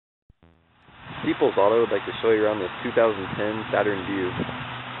Diepholz Auto would like to show you around this 2010 Saturn VUE.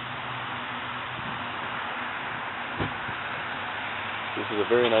 This is a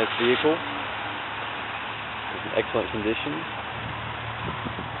very nice vehicle. It's in excellent condition.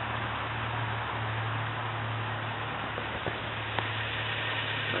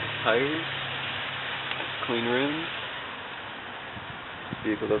 Nice tires. Clean rims. This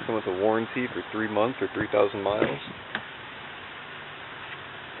vehicle does come with a warranty for 3 months or 3,000 miles.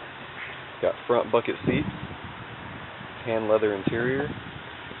 Got front bucket seats, tan leather interior,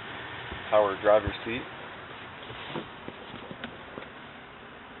 power driver's seat,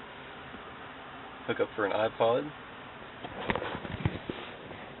 hookup for an iPod.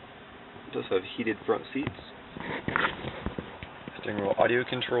 It does have heated front seats, steering wheel audio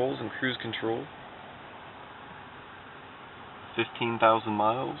controls and cruise control, 15,000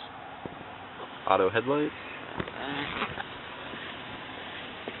 miles, auto headlights,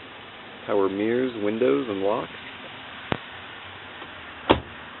 power mirrors, windows, and locks.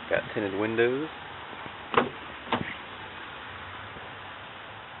 Got tinted windows.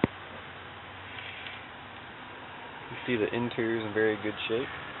 You see the interior is in very good shape.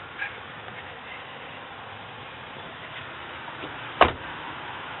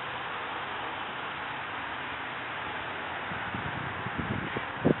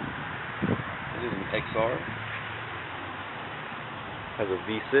 This is an XR. Has a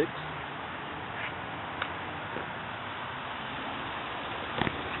V6.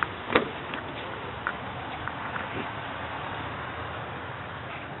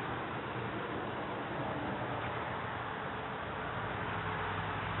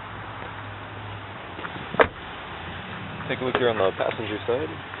 Take a look here on the passenger side.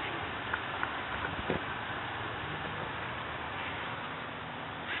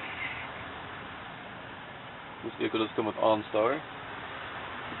 This vehicle does come with OnStar.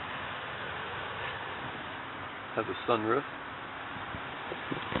 Has a sunroof.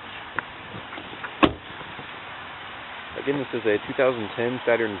 Again, this is a 2010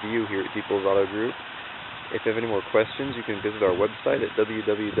 Saturn VUE here at Diepholz Auto Group. If you have any more questions, you can visit our website at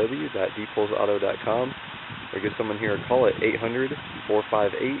www.diepholzauto.com or give someone here a call at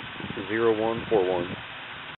 800-458-0141.